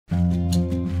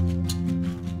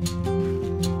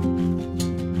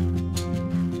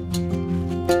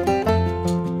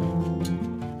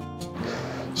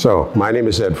So, my name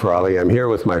is Ed Frawley. I'm here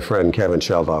with my friend Kevin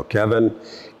Sheldahl. Kevin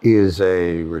is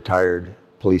a retired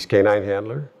police canine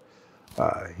handler.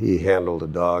 He handled a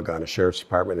dog on a sheriff's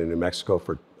department in New Mexico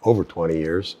for over 20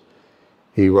 years.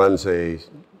 He runs a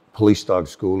police dog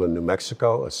school in New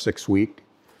Mexico, a 6-week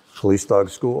police dog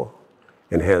school,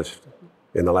 and has,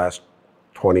 in the last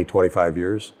 20, 25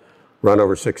 years, run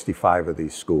over 65 of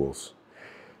these schools.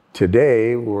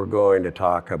 Today, we're going to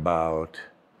talk about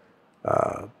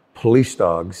police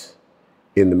dogs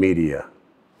in the media.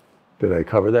 Did I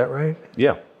cover that right?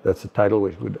 Yeah. That's the title.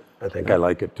 I think I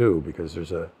like it too, because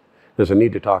there's a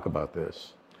need to talk about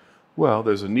this. Well,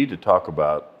 there's a need to talk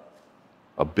about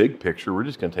a big picture. We're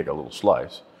just going to take a little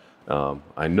slice.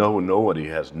 I know nobody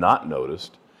has not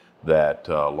noticed that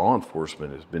law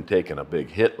enforcement has been taking a big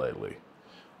hit lately.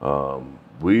 After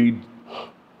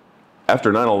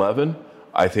 9/11,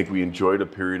 I think we enjoyed a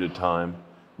period of time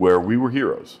where we were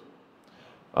heroes.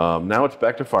 Now it's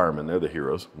back to firemen. They're the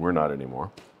heroes. We're not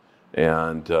anymore.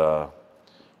 And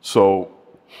so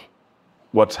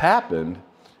what's happened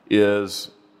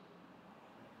is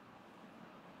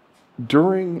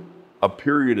during a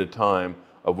period of time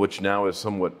of which now is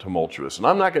somewhat tumultuous, and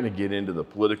I'm not going to get into the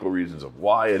political reasons of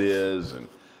why it is and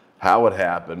how it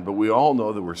happened, but we all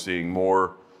know that we're seeing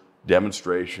more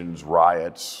demonstrations,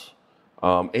 riots,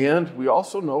 and we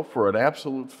also know for an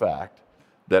absolute fact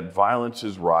that violence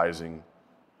is rising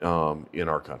in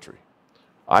our country.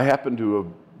 I happen to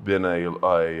have been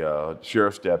a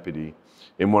sheriff's deputy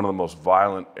in one of the most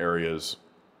violent areas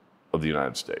of the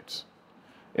United States.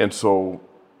 And so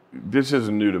this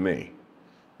isn't new to me.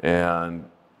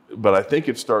 But I think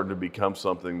it's starting to become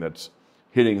something that's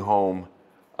hitting home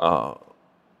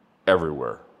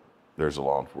everywhere there's a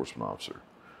law enforcement officer.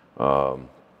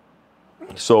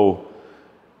 So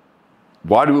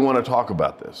why do we want to talk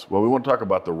about this? Well, we want to talk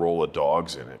about the role of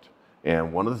dogs in it.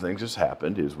 And one of the things that's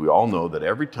happened is we all know that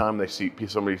every time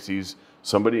somebody sees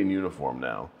somebody in uniform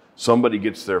now, somebody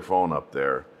gets their phone up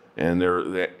there, and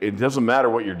it doesn't matter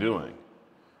what you're doing.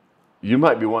 You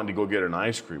might be wanting to go get an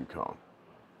ice cream cone,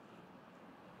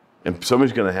 and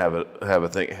somebody's going to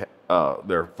have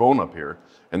their phone up here,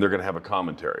 and they're going to have a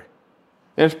commentary,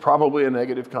 and it's probably a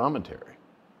negative commentary.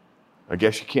 I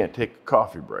guess you can't take a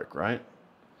coffee break, right?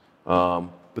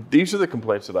 But these are the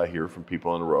complaints that I hear from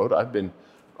people on the road. I've been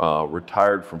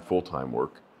retired from full-time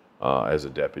work as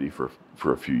a deputy for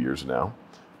a few years now.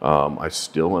 I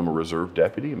still am a reserve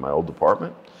deputy in my old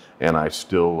department, and I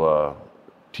still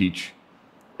teach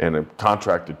and am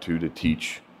contracted to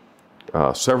teach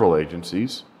several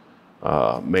agencies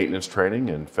maintenance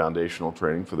training and foundational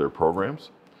training for their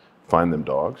programs, find them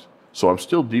dogs. So I'm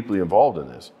still deeply involved in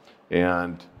this.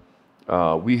 And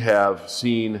we have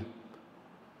seen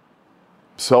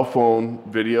cell phone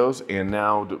videos, and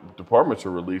now departments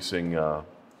are releasing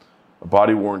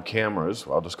body-worn cameras.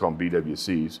 I'll just call them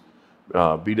BWCs,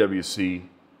 BWC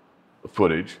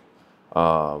footage,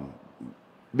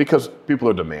 because people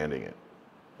are demanding it.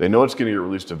 They know it's going to get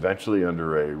released eventually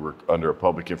under a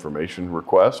public information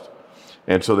request,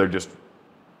 and so they're just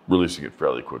releasing it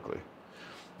fairly quickly.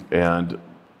 And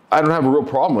I don't have a real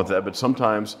problem with that, but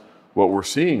sometimes what we're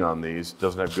seeing on these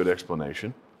doesn't have good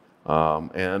explanation.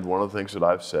 And one of the things that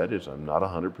I've said is I'm not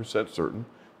 100% certain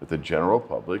that the general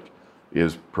public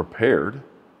is prepared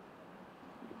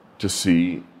to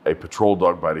see a patrol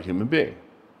dog bite a human being.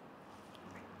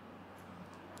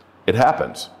 It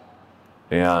happens.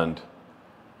 And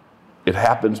it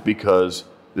happens because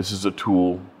this is a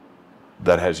tool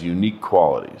that has unique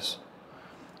qualities.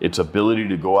 Its ability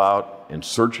to go out and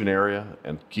search an area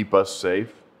and keep us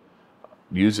safe,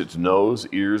 use its nose,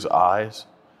 ears, eyes,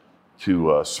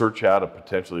 to search out a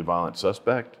potentially violent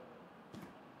suspect,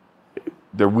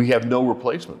 we have no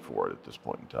replacement for it at this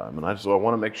point in time. And I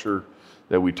want to make sure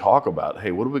that we talk about,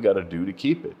 hey, what do we got to do to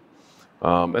keep it?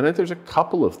 And I think there's a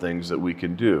couple of things that we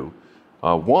can do.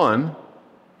 One,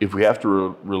 if we have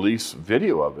to release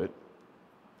video of it,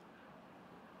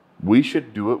 we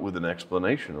should do it with an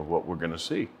explanation of what we're going to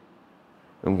see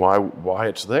and why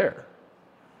it's there.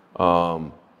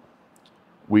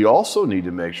 We also need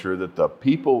to make sure that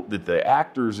the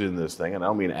actors in this thing, and I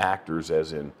don't mean actors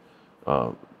as in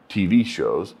TV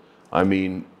shows, I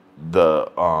mean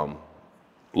the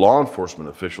law enforcement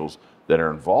officials that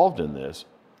are involved in this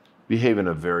behave in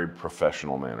a very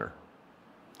professional manner.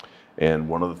 And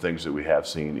one of the things that we have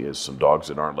seen is some dogs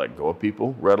that aren't let go of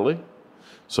people readily,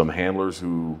 some handlers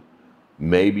who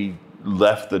maybe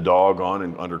left the dog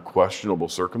on under questionable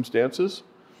circumstances.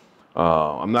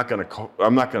 I'm not going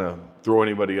to throw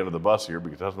anybody under the bus here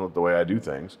because that's not the way I do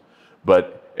things.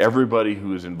 But everybody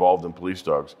who is involved in police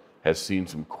dogs has seen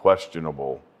some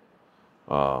questionable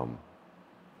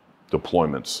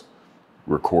deployments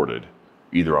recorded,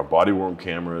 either on body-worn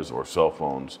cameras or cell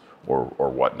phones or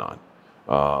whatnot.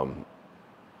 I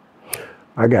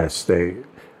gotta say,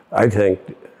 I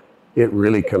think it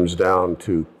really comes down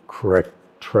to correct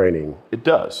training It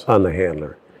does. on the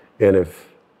handler. And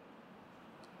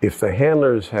if the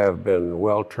handlers have been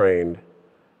well trained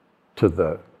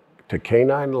to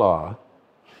canine law,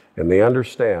 and they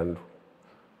understand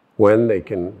when they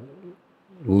can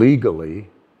legally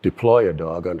deploy a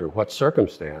dog under what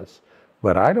circumstance,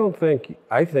 but I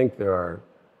think there are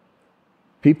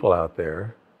people out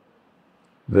there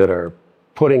that are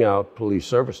putting out police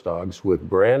service dogs with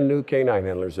brand new canine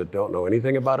handlers that don't know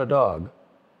anything about a dog,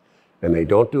 and they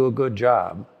don't do a good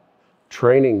job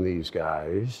training these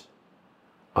guys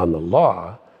on the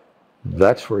law.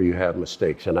 That's where you have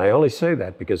mistakes. And I only say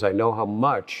that because I know how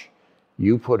much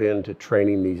you put into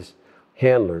training these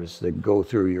handlers that go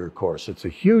through your course. It's a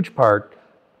huge part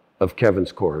of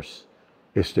Kevin's course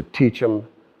is to teach them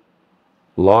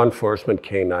law enforcement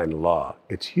canine law.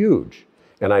 It's huge.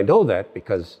 And I know that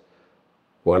because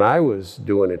when I was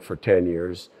doing it for 10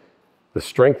 years, the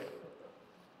strength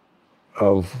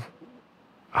of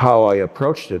how I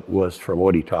approached it was from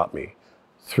what he taught me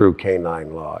through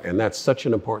canine law. And that's such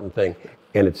an important thing.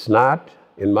 And it's not,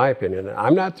 in my opinion,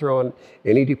 I'm not throwing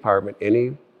any department,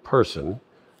 any person,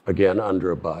 again,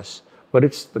 under a bus, but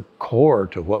it's the core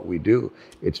to what we do.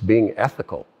 It's being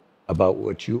ethical about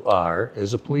what you are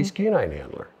as a police canine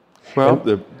handler.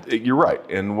 Well, you're right.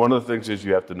 And one of the things is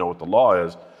you have to know what the law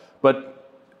is. But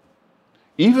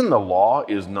even the law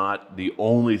is not the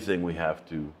only thing we have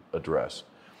to address.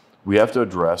 We have to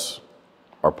address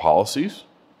our policies.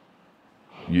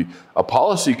 A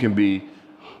policy can be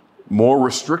more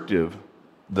restrictive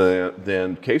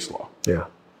than case law. Yeah.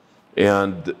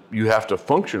 And you have to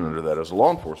function under that as a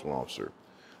law enforcement officer.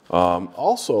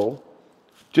 Also,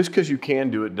 just because you can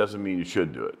do it doesn't mean you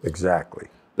should do it. Exactly.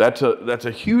 That's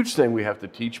a huge thing we have to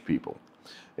teach people.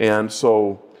 And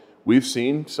so we've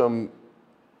seen some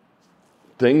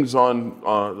things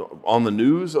on the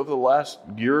news over the last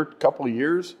couple of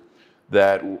years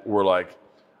that were like,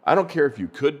 I don't care if you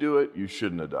could do it, you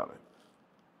shouldn't have done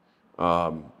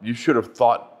it. You should have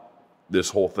thought this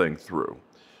whole thing through.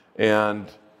 And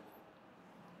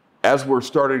as we're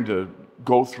starting to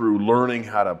go through learning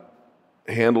how to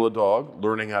handle a dog,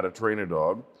 learning how to train a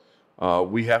dog,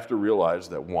 we have to realize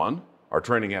that one, our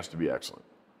training has to be excellent.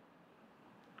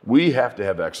 We have to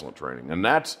have excellent training. And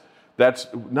that's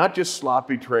not just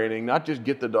sloppy training, not just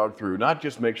get the dog through, not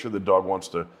just make sure the dog wants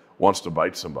to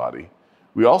bite somebody.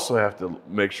 We also have to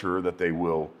make sure that they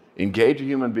will engage a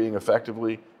human being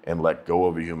effectively and let go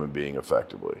of a human being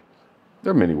effectively.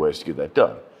 There are many ways to get that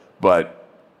done. But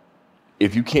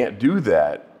if you can't do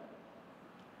that,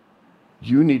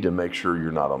 you need to make sure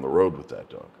you're not on the road with that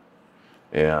dog.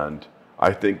 And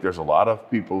I think there's a lot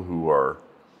of people who are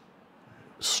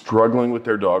struggling with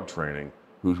their dog training,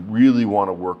 who really want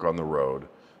to work on the road,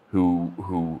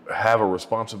 who have a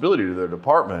responsibility to their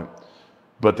department,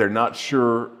 but they're not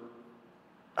sure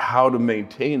how to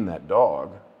maintain that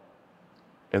dog,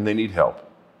 and they need help.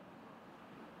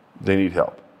 They need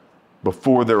help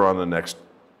before they're on the next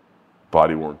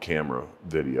body-worn camera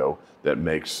video that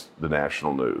makes the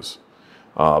national news,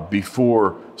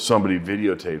 before somebody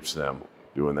videotapes them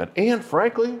doing that. And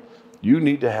frankly, you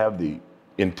need to have the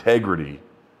integrity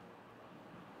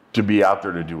to be out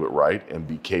there to do it right and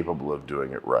be capable of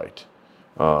doing it right.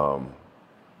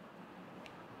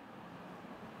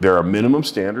 There are minimum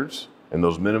standards, and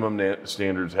those minimum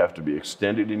standards have to be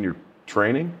extended in your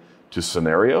training to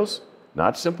scenarios,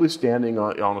 not simply standing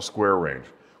on a square range.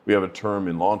 We have a term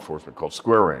in law enforcement called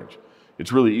square range.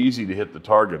 It's really easy to hit the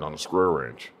target on a square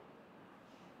range.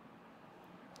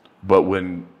 But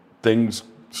when things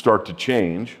start to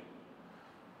change,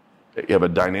 you have a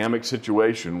dynamic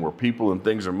situation where people and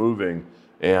things are moving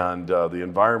and the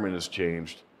environment has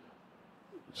changed.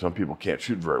 Some people can't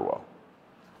shoot very well.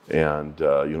 And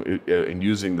in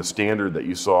using the standard that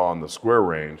you saw on the square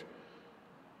range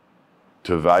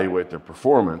to evaluate their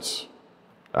performance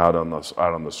out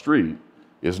on the street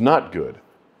is not good.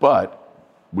 But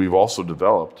we've also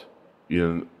developed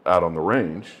out on the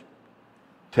range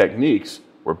techniques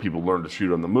where people learn to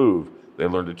shoot on the move. They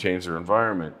learn to change their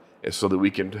environment so that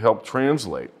we can help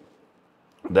translate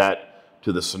that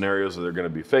to the scenarios that they're going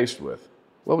to be faced with.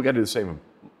 Well, we got to do the same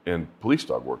in police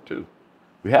dog work too.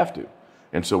 We have to.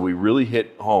 And so we really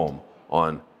hit home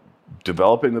on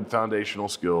developing the foundational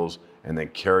skills and then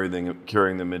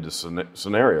carrying them into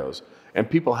scenarios. And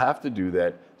people have to do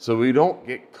that so we don't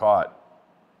get caught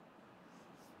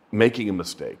making a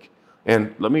mistake.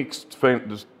 And let me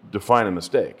define a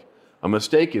mistake. A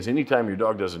mistake is anytime your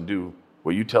dog doesn't do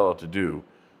what you tell it to do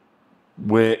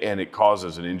and it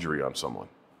causes an injury on someone,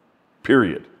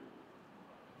 period.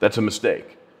 That's a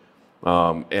mistake.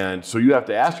 And so you have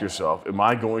to ask yourself, am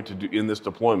I going to do in this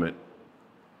deployment,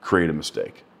 create a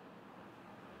mistake?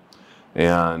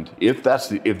 And if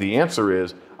the answer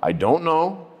is, I don't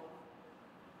know,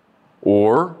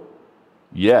 or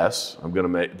yes, I'm going to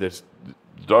make this,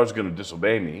 the dog's going to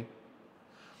disobey me,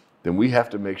 then we have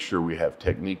to make sure we have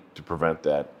technique to prevent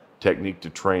that, technique to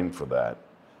train for that,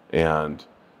 and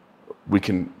we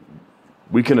can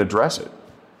address it.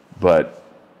 But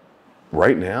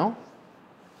right now,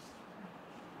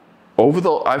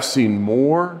 I've seen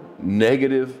more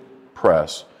negative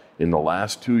press in the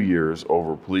last 2 years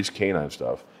over police canine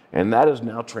stuff, and that is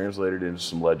now translated into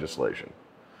some legislation.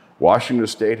 Washington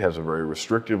State has a very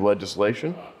restrictive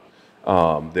legislation.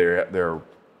 They're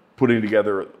putting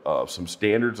together some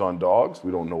standards on dogs.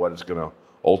 We don't know what it's going to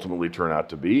ultimately turn out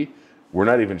to be. We're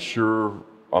not even sure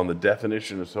on the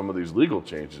definition of some of these legal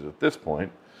changes at this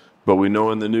point, but we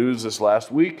know in the news this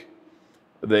last week,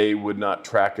 they would not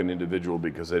track an individual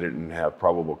because they didn't have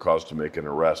probable cause to make an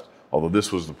arrest, although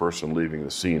this was the person leaving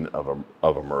the scene of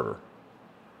a murder.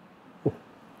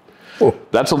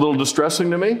 That's a little distressing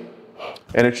to me,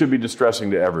 and it should be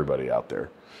distressing to everybody out there.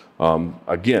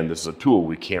 Again, this is a tool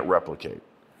we can't replicate.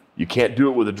 You can't do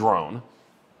it with a drone.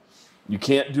 You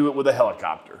can't do it with a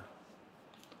helicopter.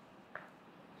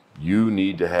 You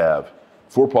need to have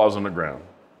 4 paws on the ground,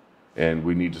 and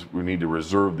we need to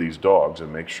reserve these dogs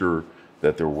and make sure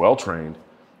that they're well trained,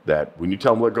 that when you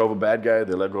tell them let go of a bad guy,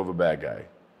 they let go of a bad guy.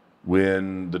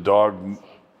 When the dog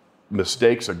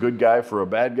mistakes a good guy for a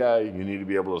bad guy, you need to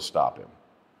be able to stop him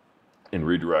and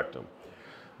redirect him.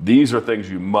 These are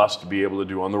things you must be able to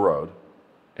do on the road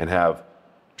and have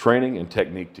training and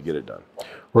technique to get it done.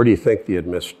 Where do you think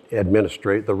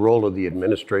the role of the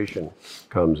administration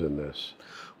comes in this?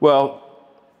 Well,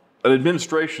 an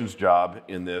administration's job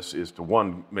in this is to,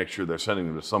 one, make sure they're sending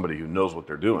them to somebody who knows what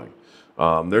they're doing.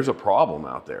 There's a problem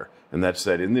out there, and that's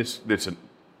that in this,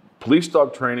 police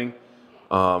dog training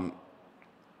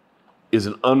is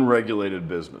an unregulated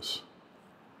business.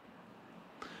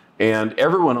 And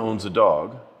everyone owns a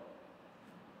dog.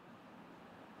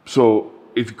 So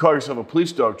if you call yourself a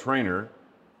police dog trainer,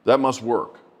 that must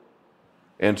work.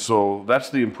 And so that's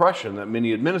the impression that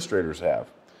many administrators have.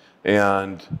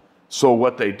 And so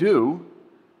what they do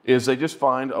is they just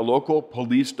find a local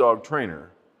police dog trainer.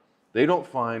 They don't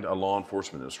find a law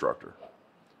enforcement instructor.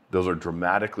 Those are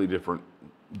dramatically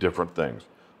different things.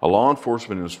 A law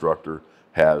enforcement instructor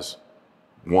has,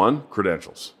 one,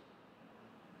 credentials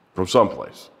from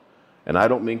someplace. And I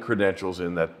don't mean credentials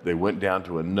in that they went down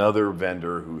to another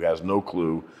vendor who has no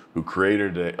clue, who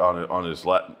created on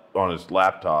his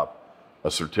laptop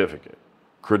a certificate.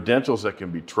 Credentials that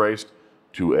can be traced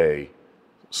to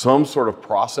some sort of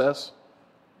process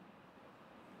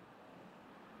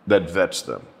that vets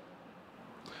them.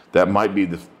 That might be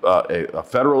a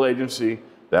federal agency,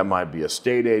 that might be a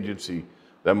state agency,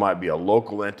 that might be a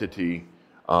local entity.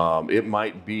 It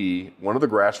might be one of the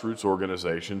grassroots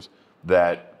organizations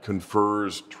that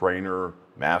confers trainer,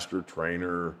 master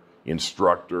trainer,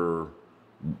 instructor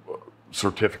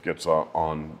certificates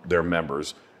on their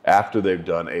members after they've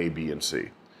done A, B, and C.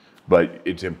 But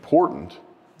it's important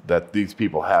that these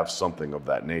people have something of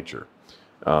that nature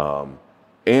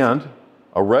and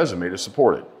a resume to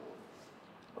support it.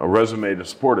 A resume to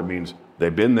support it means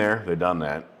they've been there, they've done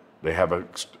that, they have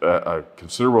a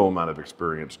considerable amount of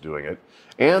experience doing it,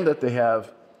 and that they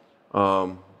have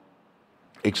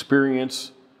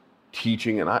experience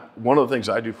teaching. And one of the things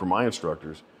I do for my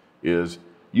instructors is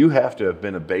you have to have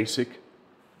been a basic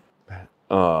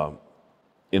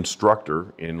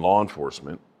instructor in law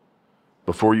enforcement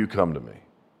before you come to me.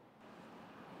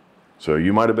 So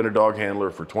you might have been a dog handler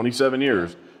for 27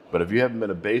 years, but if you haven't been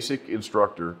a basic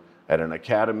instructor at an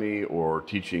academy or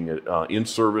teaching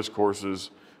in-service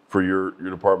courses for your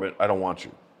department, I don't want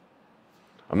you.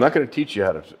 I'm not going to teach you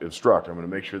how to instruct. I'm going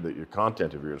to make sure that your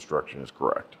content of your instruction is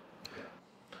correct.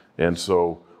 And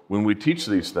so when we teach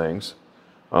these things,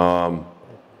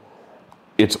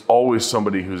 it's always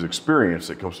somebody who's experienced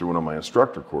that comes through one of my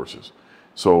instructor courses.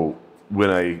 So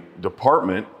when a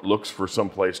department looks for some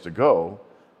place to go,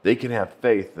 they can have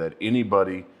faith that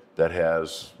anybody that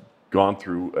has gone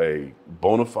through a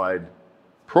bona fide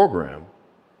program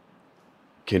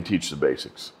can teach the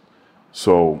basics.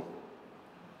 So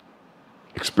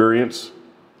experience,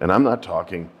 and I'm not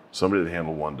talking somebody that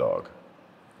handled one dog.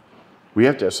 We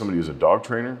have to have somebody who's a dog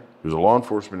trainer, who's a law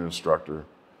enforcement instructor,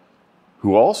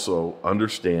 who also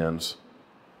understands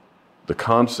the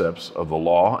concepts of the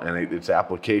law and its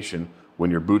application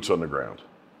when your boot's on the ground.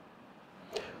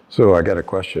 So I got a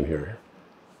question here.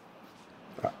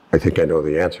 I think I know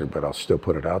the answer, but I'll still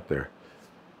put it out there.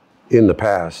 In the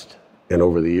past and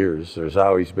over the years, there's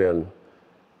always been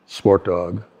sport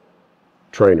dog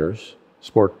trainers,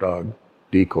 sport dog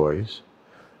decoys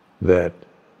that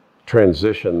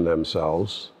transition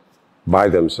themselves by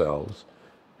themselves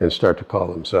and start to call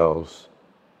themselves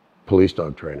police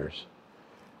dog trainers.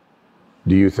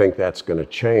 Do you think that's going to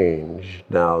change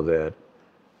now that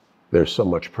there's so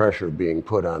much pressure being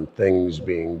put on things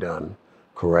being done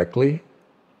correctly?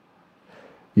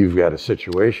 You've got a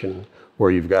situation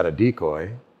where you've got a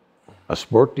decoy, a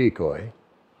sport decoy,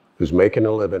 who's making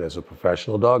a living as a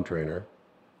professional dog trainer,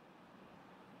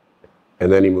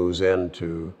 and then he moves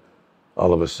into,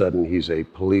 all of a sudden, he's a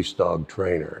police dog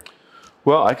trainer.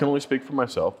 Well, I can only speak for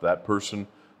myself. That person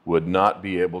would not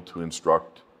be able to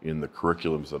instruct in the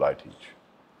curriculums that I teach.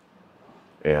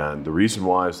 And the reason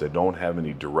why is they don't have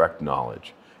any direct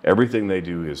knowledge. Everything they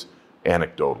do is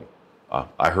anecdotal.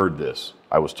 I heard this.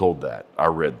 I was told that. I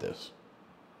read this.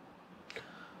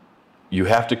 You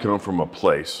have to come from a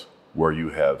place where you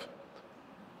have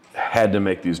had to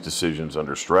make these decisions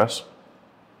under stress,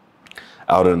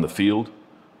 out in the field,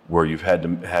 where you've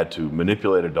had to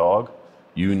manipulate a dog.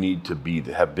 You need to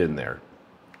have been there.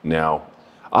 Now,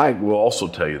 I will also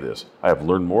tell you this. I have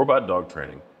learned more about dog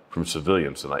training from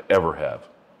civilians than I ever have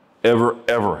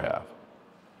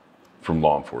from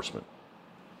law enforcement.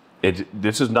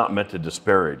 This is not meant to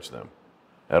disparage them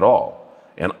at all.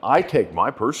 And I take my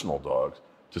personal dogs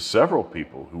to several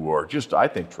people who are just, I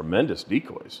think, tremendous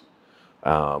decoys.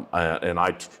 And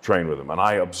I train with them. And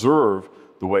I observe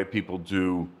the way people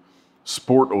do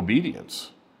sport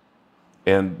obedience.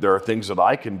 And there are things that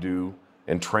I can do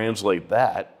and translate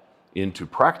that into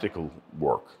practical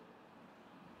work.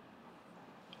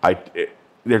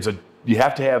 You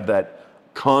have to have that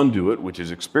conduit, which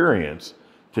is experience,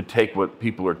 to take what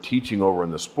people are teaching over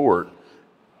in the sport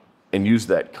and use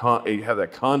that have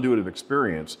that conduit of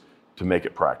experience to make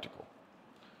it practical.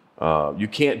 You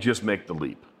can't just make the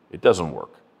leap. It doesn't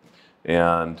work.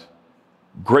 And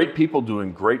great people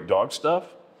doing great dog stuff.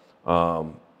 I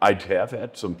have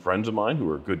had some friends of mine who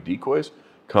are good decoys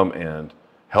come and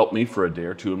help me for a day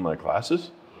or two in my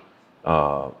classes.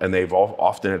 And they've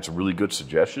often had some really good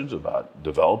suggestions about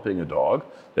developing a dog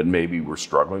that maybe we're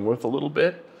struggling with a little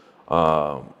bit.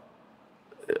 So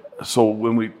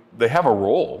when they have a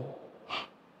role,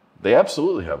 they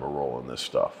absolutely have a role in this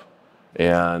stuff.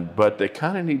 But they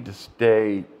kind of need to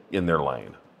stay in their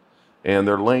lane. And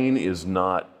their lane is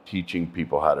not teaching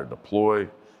people how to deploy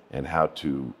and how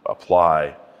to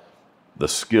apply the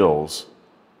skills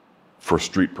for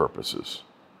street purposes.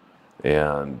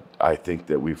 And I think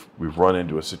that we've run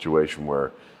into a situation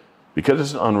where, because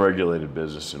it's an unregulated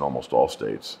business in almost all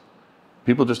states,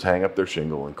 people just hang up their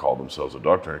shingle and call themselves a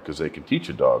dog trainer because they can teach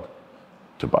a dog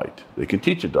to bite. They can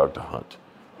teach a dog to hunt.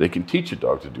 They can teach a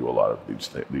dog to do a lot of these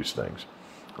things.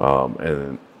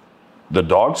 And the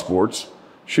dog sports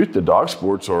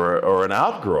are an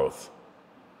outgrowth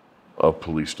of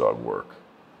police dog work.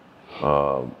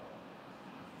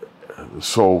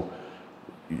 So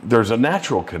there's a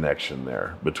natural connection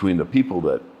there between the people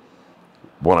that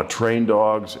want to train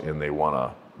dogs and they want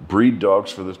to breed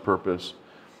dogs for this purpose.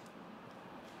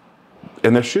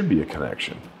 And there should be a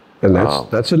connection. And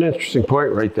that's an interesting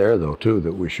point right there, though, too,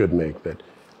 that we should make, that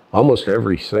almost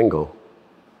every single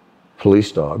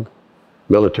police dog,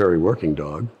 military working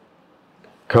dog,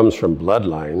 comes from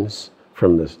bloodlines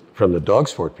from the dog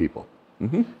sport people.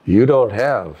 Mm-hmm. You don't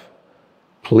have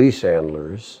police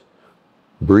handlers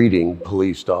breeding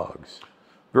police dogs.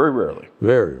 Very rarely.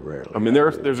 Very rarely. I mean,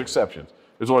 there's exceptions.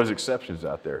 There's always exceptions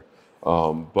out there.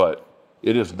 But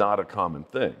it is not a common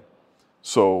thing.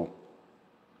 So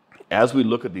as we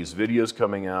look at these videos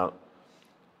coming out,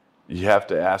 you have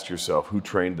to ask yourself, who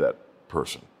trained that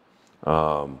person?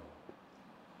 Were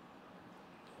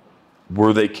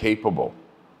they capable?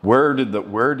 Where did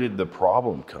the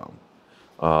problem come?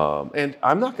 And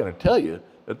I'm not going to tell you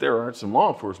that there aren't some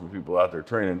law enforcement people out there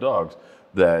training dogs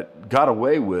that got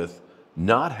away with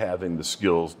not having the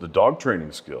skills, the dog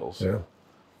training skills. Yeah.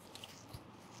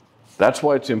 That's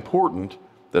why it's important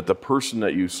that the person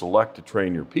that you select to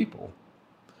train your people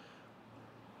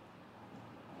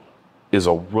is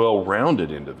a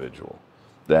well-rounded individual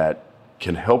that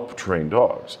can help train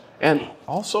dogs. And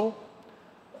also,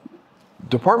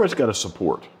 department's got to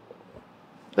support.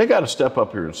 They got to step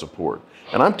up here and support.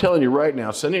 And I'm telling you right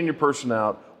now, sending your person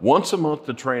out once a month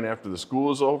to train after the school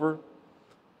is over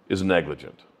is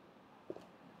negligent.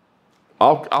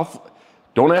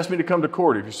 Don't ask me to come to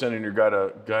court if you're sending your guy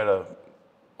to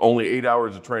only 8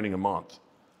 hours of training a month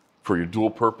for your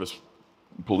dual-purpose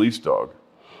police dog.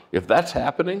 If that's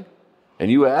happening,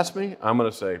 and you ask me, I'm going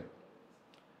to say,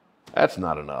 That's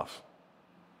not enough.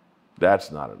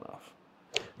 That's not enough.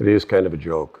 It is kind of a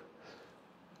joke.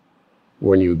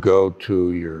 When I go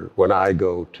to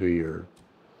your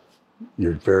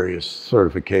various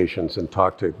certifications and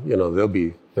talk to, there'll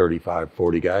be 35,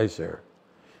 40 guys there.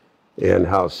 And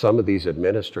how some of these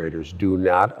administrators do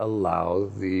not allow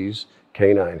these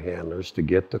canine handlers to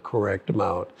get the correct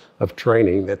amount of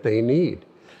training that they need.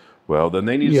 Well, then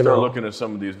they need to start looking at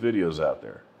some of these videos out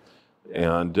there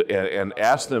and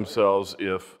ask themselves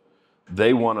if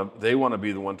they want to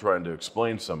be the one trying to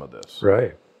explain some of this.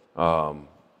 Right.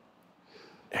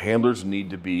 Handlers need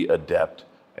to be adept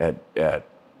at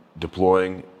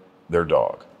deploying their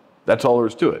dog. That's all there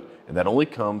is to it. And that only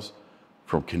comes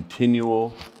from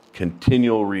continual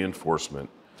reinforcement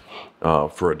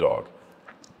for a dog.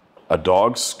 A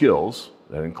dog's skills,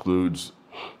 that includes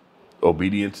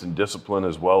obedience and discipline,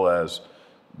 as well as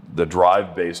the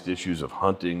drive-based issues of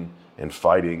hunting and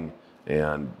fighting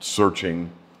and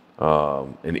searching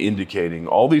and indicating.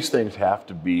 All these things have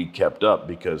to be kept up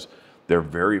because they're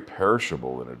very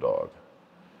perishable in a dog.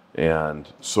 And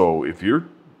so if you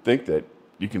think that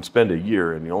you can spend a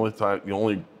year and the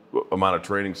only amount of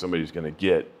training somebody's going to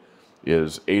get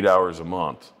is 8 hours a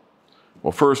month,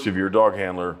 well, first, if you're a dog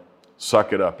handler,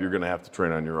 suck it up. You're going to have to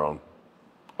train on your own.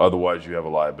 Otherwise, you have a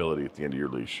liability at the end of your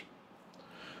leash.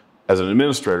 As an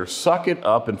administrator, suck it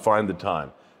up and find the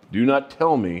time. Do not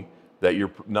tell me that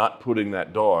you're not putting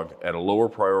that dog at a lower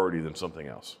priority than something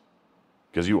else,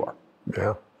 because you are.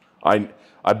 Yeah.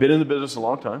 I've been in the business a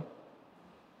long time.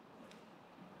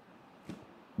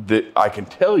 I can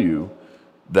tell you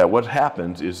that what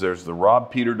happens is there's the rob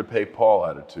Peter to pay Paul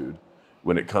attitude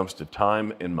when it comes to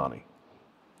time and money.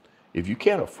 If you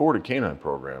can't afford a canine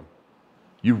program,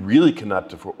 you really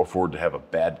cannot afford to have a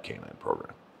bad canine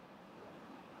program.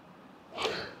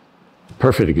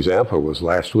 Perfect example was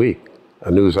last week,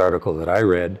 a news article that I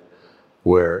read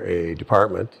where a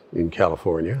department in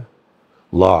California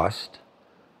lost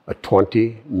a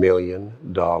 $20 million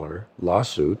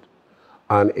lawsuit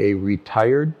on a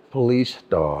retired police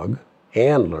dog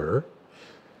handler,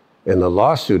 and the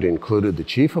lawsuit included the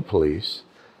chief of police,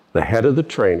 the head of the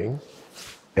training,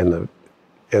 and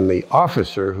the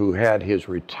officer who had his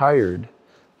retired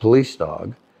police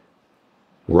dog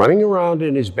running around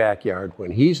in his backyard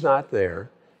when he's not there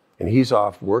and he's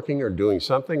off working or doing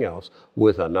something else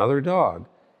with another dog.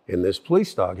 And this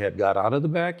police dog had got out of the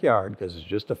backyard because it's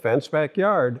just a fenced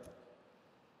backyard,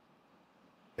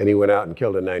 and he went out and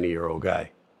killed a 90-year-old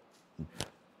guy.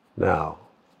 Now,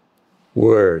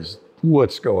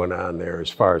 what's going on there as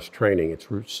far as training?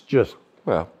 It's just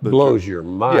blows your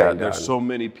mind. Yeah, there's so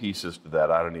many pieces to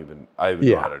that. I don't even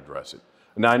know how to address it.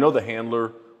 Now, I know the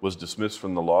handler was dismissed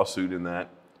from the lawsuit in that,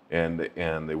 and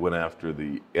they went after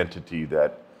the entity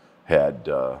that had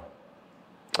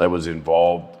that was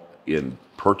involved in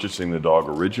purchasing the dog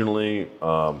originally.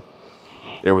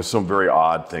 There was some very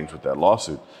odd things with that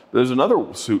lawsuit. There's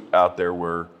another suit out there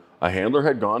where a handler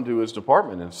had gone to his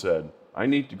department and said, I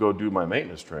need to go do my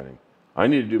maintenance training. I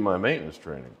need to do my maintenance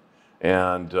training.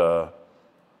 And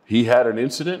he had an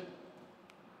incident,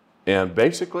 and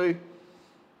basically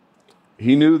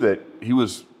he knew that he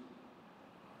was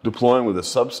deploying with a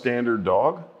substandard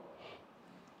dog,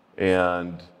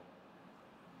 and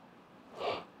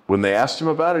when they asked him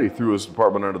about it, he threw his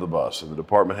department under the bus, and the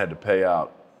department had to pay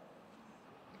out,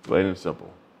 plain and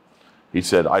simple. He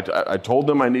said, I told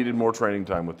them I needed more training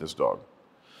time with this dog.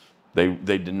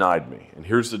 They denied me, and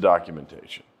here's the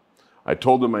documentation. I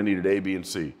told them I needed A, B, and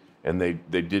C, and they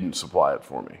didn't supply it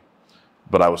for me.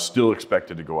 But I was still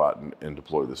expected to go out and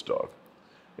deploy this dog.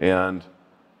 And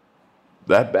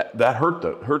that hurt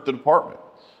the department.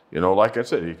 You know, like I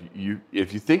said,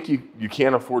 if you think you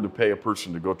can't afford to pay a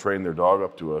person to go train their dog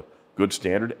up to a good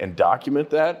standard and document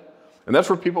that, and that's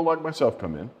where people like myself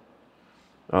come in.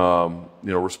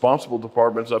 Responsible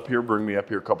departments up here bring me up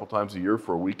here a couple times a year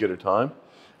for a week at a time,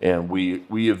 and we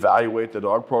evaluate the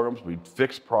dog programs, we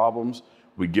fix problems,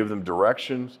 we give them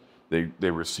directions,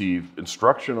 they receive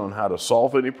instruction on how to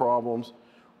solve any problems.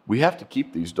 We have to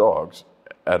keep these dogs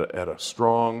at a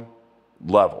strong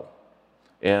level.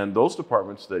 And those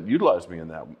departments that utilize me in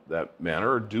that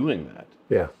manner are doing that.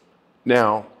 Yeah.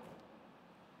 Now,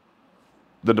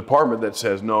 the department that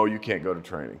says, no, you can't go to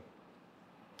training,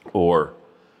 or,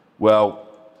 well,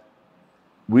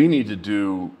 we need to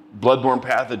do bloodborne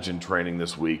pathogen training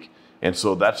this week, and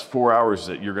so that's 4 hours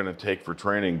that you're going to take for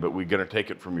training, but we're going to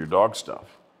take it from your dog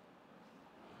stuff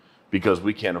because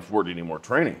we can't afford any more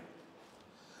training.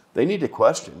 They need to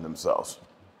question themselves.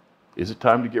 Is it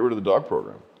time to get rid of the dog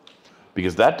program?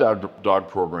 Because that dog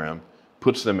program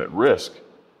puts them at risk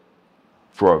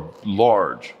for a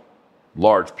large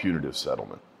punitive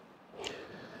settlement.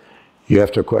 You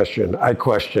have to question, I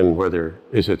question whether,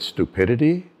 is it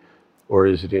stupidity or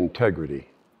is it integrity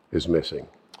is missing?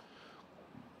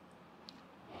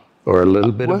 Or a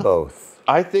little bit of both?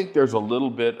 I think there's a little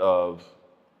bit of,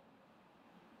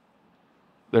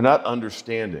 they're not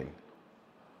understanding.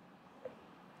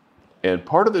 And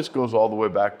part of this goes all the way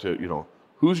back to, you know,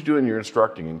 who's doing your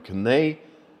instructing and can they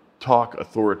talk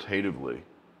authoritatively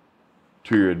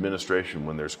to your administration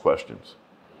when there's questions?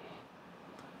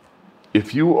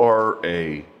 If you are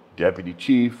a deputy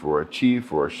chief or a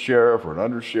sheriff or an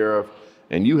undersheriff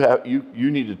and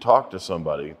you need to talk to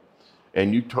somebody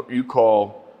and you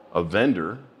call a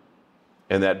vendor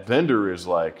and that vendor is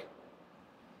like,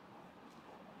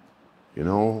 you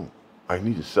know, I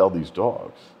need to sell these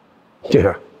dogs.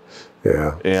 Yeah,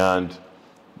 yeah. And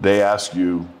they ask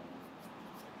you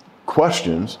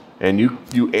questions and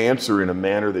you answer in a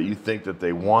manner that you think that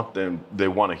they want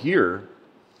to hear.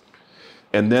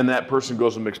 And then that person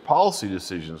goes and makes policy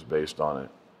decisions based on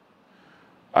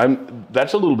it.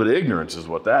 That's a little bit of ignorance is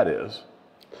what that is.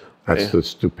 That's the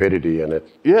stupidity in it.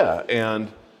 Yeah,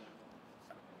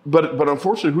 but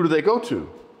unfortunately, who do they go to?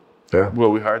 Yeah.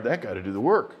 Well, we hired that guy to do the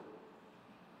work.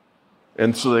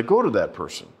 And so they go to that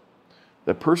person.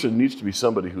 That person needs to be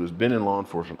somebody who has been in law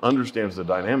enforcement, understands the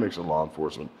dynamics of law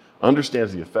enforcement,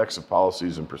 understands the effects of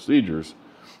policies and procedures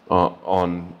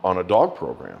on a dog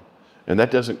program. And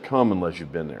that doesn't come unless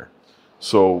you've been there.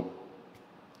 So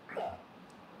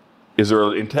is there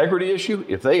an integrity issue?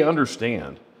 If they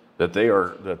understand that they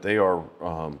are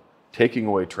taking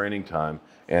away training time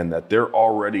and that they're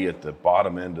already at the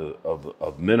bottom end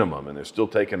of minimum and they're still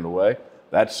taking it away,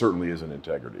 that certainly is an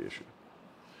integrity issue.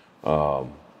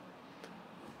 And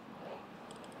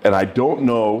I don't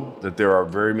know that there are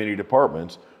very many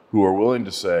departments who are willing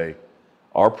to say,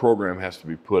 our program has to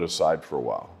be put aside for a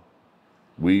while.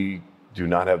 We do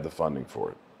not have the funding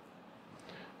for it.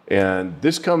 And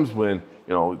this comes when,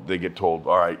 you know, they get told,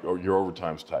 all right, or your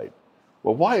overtime's tight.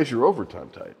 Well, why is your overtime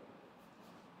tight?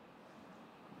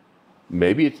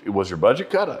 Maybe it was your budget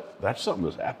cut. That's something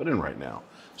that's happening right now.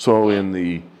 So in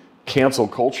the cancel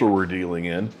culture we're dealing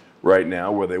in right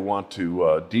now, where they want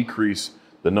to decrease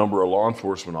the number of law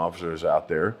enforcement officers out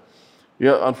there,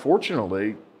 yeah,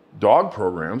 unfortunately, dog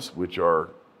programs, which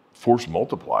are force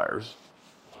multipliers,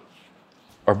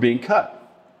 are being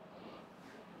cut.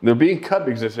 They're being cut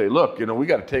because they say, look, you know, we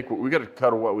got to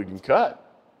cut what we can cut.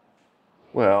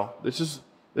 Well, this is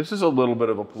a little bit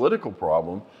of a political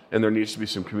problem, and there needs to be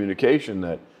some communication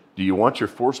that, do you want your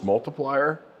force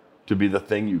multiplier to be the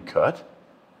thing you cut?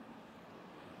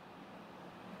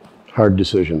 Hard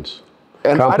decisions.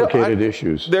 And complicated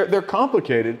issues. They're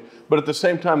complicated, but at the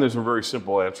same time, there's a very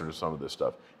simple answer to some of this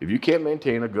stuff. If you can't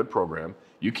maintain a good program,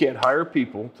 you can't hire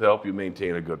people to help you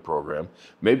maintain a good program,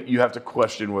 maybe you have to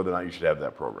question whether or not you should have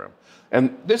that program.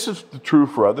 And this is true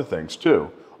for other things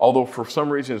too, although for some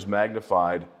reason it's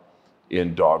magnified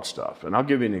in dog stuff. And I'll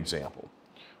give you an example.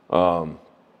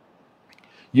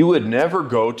 You would never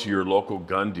go to your local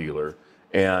gun dealer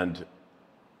and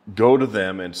go to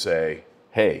them and say,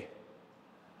 hey,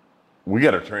 we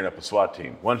got to train up a SWAT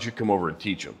team. Why don't you come over and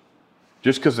teach them?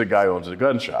 Just because the guy owns a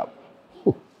gun shop.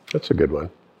 That's a good one.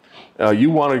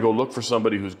 You want to go look for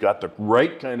somebody who's got the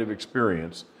right kind of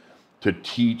experience to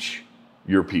teach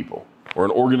your people, or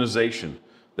an organization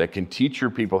that can teach your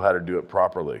people how to do it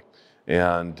properly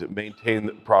and maintain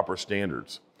the proper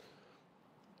standards.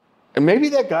 And maybe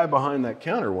that guy behind that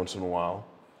counter once in a while,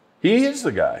 he is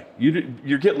the guy.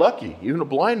 You get lucky. Even a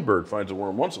blind bird finds a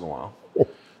worm once in a while.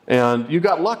 And you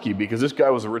got lucky because this guy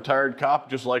was a retired cop,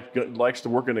 just likes to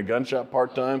work in a gun shop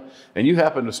part-time, and you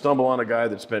happen to stumble on a guy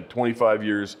that spent 25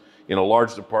 years in a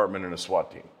large department in a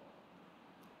SWAT team.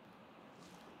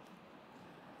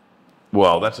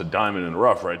 Well, that's a diamond in the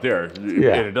rough right there.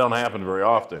 Yeah. And it doesn't happen very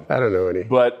often. I don't know any.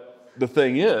 But the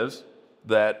thing is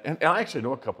that, and I actually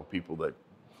know a couple people that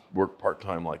work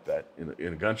part-time like that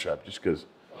in a gun shop just because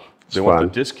they want the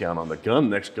discount on the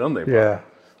next gun they buy. Yeah.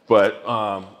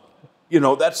 But, you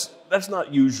know, that's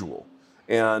not usual.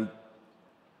 And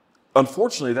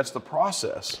unfortunately, that's the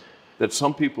process that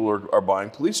some people are buying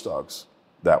police dogs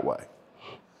that way.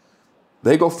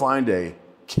 They go find a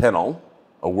kennel,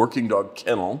 a working dog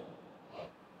kennel,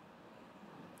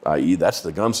 i.e. that's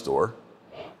the gun store,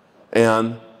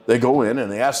 and they go in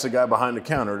and they ask the guy behind the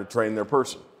counter to train their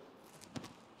person.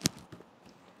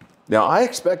 Now, I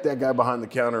expect that guy behind the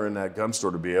counter in that gun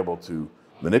store to be able to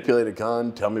manipulate a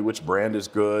gun, tell me which brand is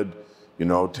good, you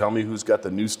know, tell me who's got the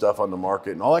new stuff on the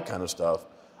market and all that kind of stuff.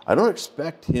 I don't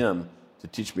expect him to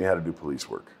teach me how to do police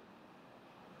work.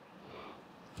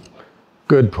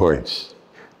 Good points.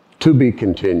 To be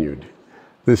continued.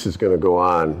 this is going to go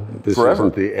on. This Forever.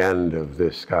 isn't the end of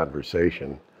this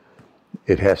conversation.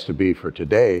 It has to be for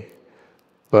today,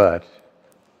 but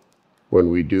when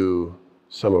we do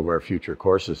some of our future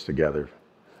courses together,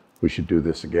 we should do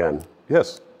this again.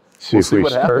 Yes. See We'll if see we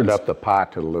what stirred happens. up the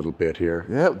pot a little bit here.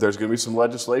 Yeah, there's going to be some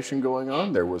legislation going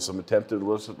on. There was some attempted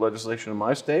legislation in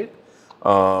my state.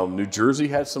 New Jersey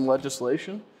had some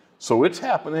legislation. So it's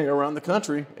happening around the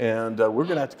country, and we're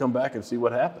going to have to come back and see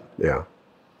what happened. Yeah.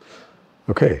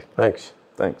 Okay, thanks.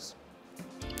 Thanks.